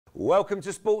Welcome to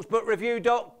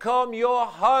SportsbookReview.com, your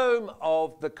home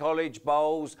of the college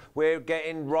bowls. We're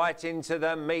getting right into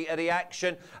the meat of the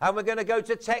action, and we're going to go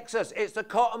to Texas. It's the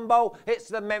Cotton Bowl. It's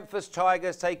the Memphis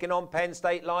Tigers taking on Penn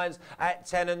State Lions at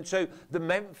 10-2. The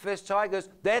Memphis Tigers,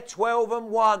 they're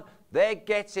 12-1. They're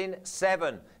getting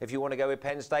 7. If you want to go with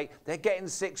Penn State, they're getting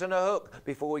 6 and a hook.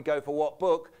 Before we go for what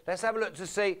book, let's have a look to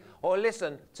see, or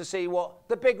listen to see what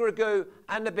the big Ragoo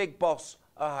and the big boss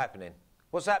are happening.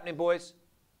 What's happening, boys?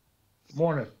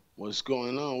 Morning. What's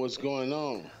going on? What's going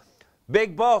on?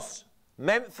 Big boss,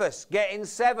 Memphis getting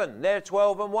 7. They're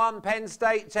 12-1. Penn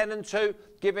State 10-2,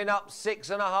 giving up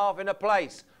 6.5 in a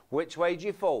place. Which way do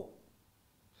you fall?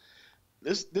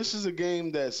 This is a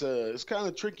game that's it's kind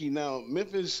of tricky now.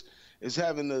 Memphis is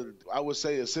having I would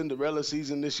say a Cinderella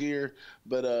season this year,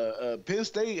 but Penn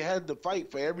State had to fight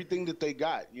for everything that they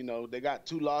got. You know, they got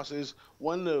 2 losses,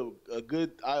 one to a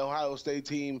good Ohio State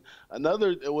team,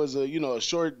 another was a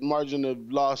short margin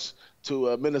of loss to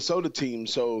a Minnesota team.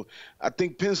 So I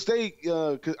think Penn State,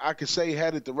 I could say,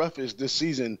 had it the roughest this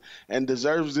season and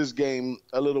deserves this game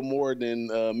a little more than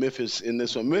Memphis in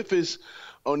this one. Memphis,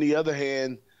 on the other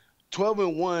hand,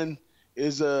 12-1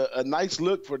 is a nice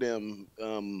look for them.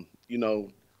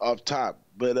 Off top.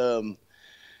 But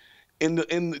in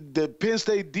the Penn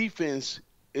State defense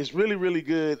is really, really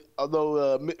good,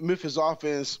 although Memphis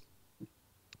offense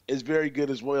is very good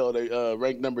as well. They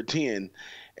ranked number 10,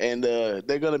 and they're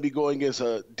going to be going against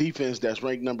a defense that's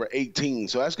ranked number 18.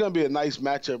 So that's going to be a nice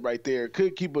matchup right there. It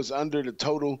could keep us under the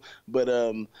total, but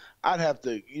I'd have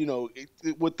to,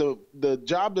 with the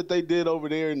job that they did over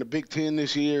there in the Big Ten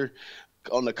this year,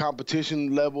 on the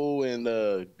competition level and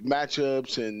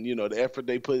matchups and the effort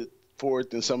they put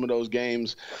forth in some of those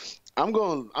games, I'm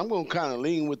going to kind of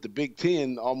lean with the Big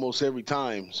Ten almost every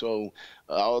time. So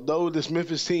although this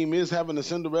Memphis team is having a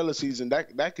Cinderella season,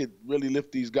 that could really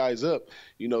lift these guys up,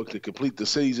 to complete the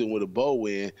season with a bowl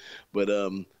win. But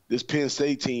this Penn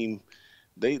State team,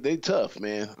 they tough,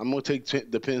 man. I'm going to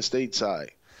take the Penn State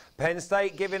side. Penn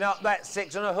State giving up that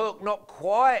 6 and a hook, not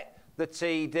quite the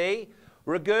TD.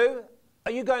 Ragoo,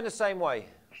 are you going the same way?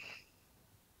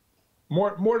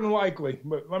 More than likely,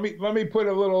 but let me put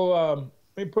a little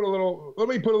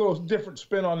different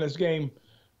spin on this game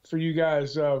for you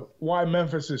guys. Why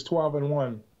Memphis is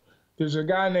 12-1? There's a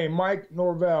guy named Mike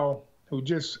Norvell who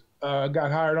just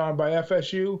got hired on by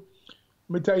FSU. Let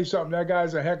me tell you something. That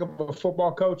guy's a heck of a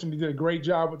football coach, and he did a great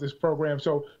job with this program.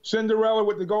 So Cinderella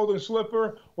with the golden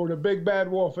slipper or the big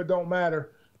bad wolf, it don't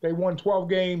matter. They won 12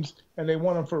 games, and they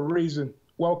won them for a reason.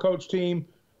 Well-coached team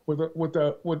with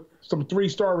some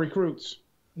 3-star recruits,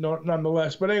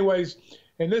 nonetheless. But anyways,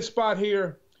 in this spot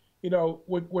here,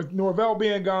 with Norvell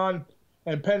being gone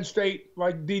and Penn State,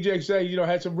 like DJ said,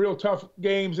 had some real tough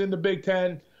games in the Big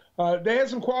Ten. They had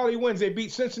some quality wins. They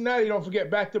beat Cincinnati. Don't forget,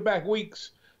 back-to-back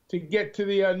weeks to get to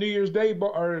the New Year's Day,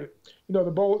 or the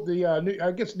bowl.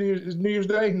 I guess New Year's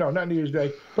Day. No, not New Year's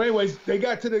Day. But anyways, they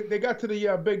got to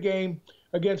the big game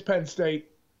against Penn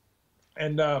State,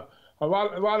 and a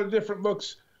lot of different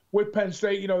looks with Penn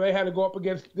State. They had to go up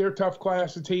against their tough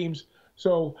class of teams.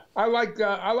 So I like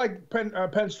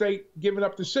Penn State giving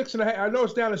up the 6.5. I know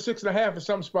it's down to 6.5 in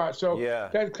some spots. So yeah,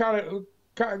 that kind of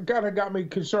got me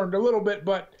concerned a little bit.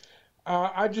 But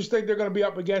I just think they're going to be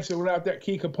up against it without that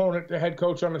key component, the head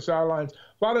coach on the sidelines.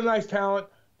 A lot of nice talent.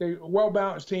 They're a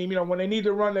well-balanced team. When they need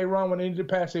to run, they run. When they need to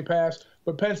pass, they pass.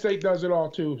 But Penn State does it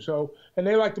all too. So, and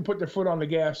they like to put their foot on the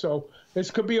gas. So this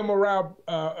could be a morale,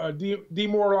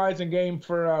 demoralizing game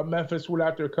for Memphis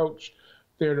without their coach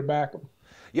there to back them.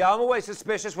 Yeah, I'm always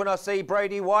suspicious when I see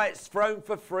Brady White's thrown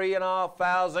for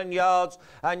 3,500 yards,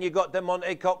 and you got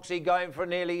DeMonte Coxey going for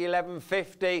nearly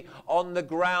 1,150 on the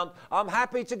ground. I'm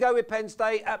happy to go with Penn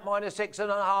State at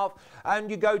 -6.5,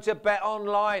 and you go to Bet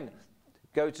Online.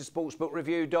 Go to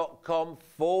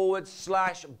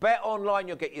sportsbookreview.com/bet online.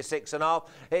 You'll get your 6.5.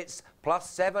 It's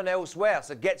 +7 elsewhere.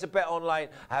 So get to Bet Online.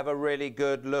 Have a really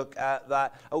good look at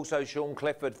that. Also, Sean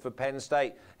Clifford for Penn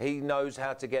State. He knows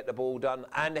how to get the ball done,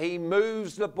 and he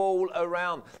moves the ball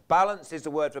around. Balance is the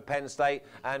word for Penn State,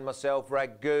 and myself,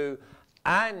 Ragoo,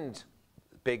 and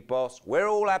Big Boss. We're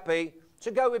all happy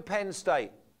to go with Penn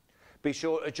State. Be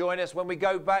sure to join us when we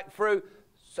go back through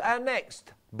our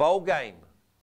next bowl game.